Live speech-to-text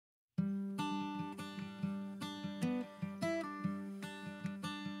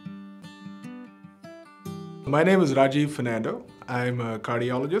My name is Rajeev Fernando. I'm a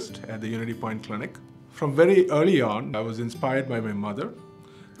cardiologist at the UnityPoint Clinic. From very early on, I was inspired by my mother,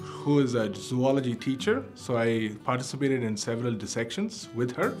 who is a zoology teacher, so I participated in several dissections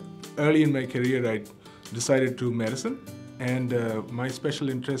with her. Early in my career, I decided to do medicine, and my special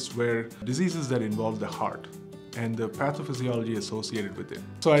interests were diseases that involve the heart and the pathophysiology associated with it.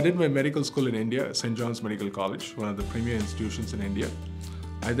 So I did my medical school in India, St. John's Medical College, one of the premier institutions in India.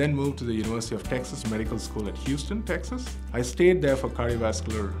 I then moved to the University of Texas Medical School at Houston, Texas. I stayed there for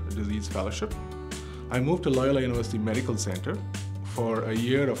cardiovascular disease fellowship. I moved to Loyola University Medical Center for a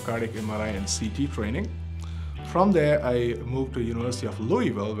year of cardiac MRI and CT training. From there, I moved to University of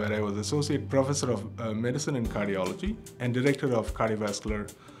Louisville, where I was Associate Professor of Medicine and Cardiology and Director of Cardiovascular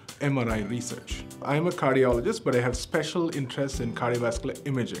MRI Research. I am a cardiologist, but I have special interest in cardiovascular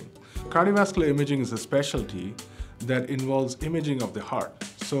imaging. Cardiovascular imaging is a specialty that involves imaging of the heart.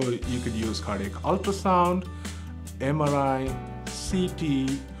 So you could use cardiac ultrasound, MRI,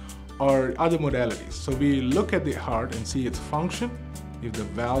 CT, or other modalities. So we look at the heart and see its function, if the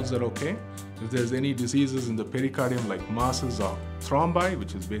valves are okay, if there's any diseases in the pericardium like masses or thrombi,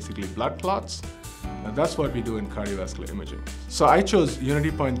 which is basically blood clots. That's what we do in cardiovascular imaging. So I chose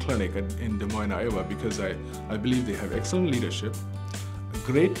UnityPoint Clinic in Des Moines, Iowa, because I believe they have excellent leadership,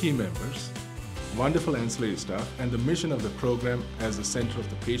 great team members, wonderful ancillary staff, and the mission of the program as the center of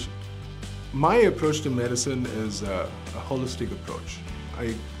the patient. My approach to medicine is a holistic approach.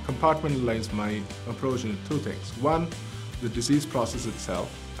 I compartmentalize my approach into two things. One, the disease process itself,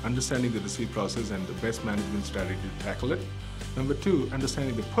 understanding the disease process and the best management strategy to tackle it. Number two,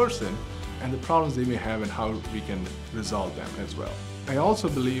 understanding the person and the problems they may have and how we can resolve them as well. I also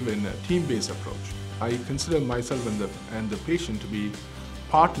believe in a team-based approach. I consider myself and the patient to be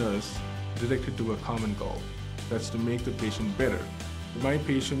partners directed to a common goal. That's to make the patient better. My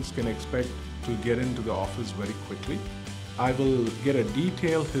patients can expect to get into the office very quickly. I will get a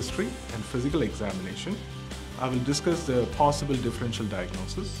detailed history and physical examination. I will discuss the possible differential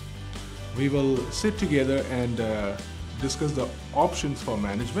diagnosis. We will sit together and discuss the options for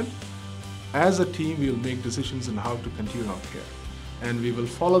management. As a team, we will make decisions on how to continue our care. And we will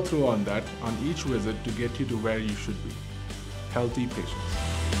follow through on that on each visit to get you to where you should be. Healthy patients.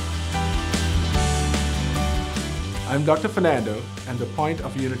 I'm Dr. Fernando, and the point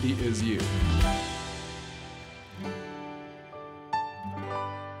of unity is you.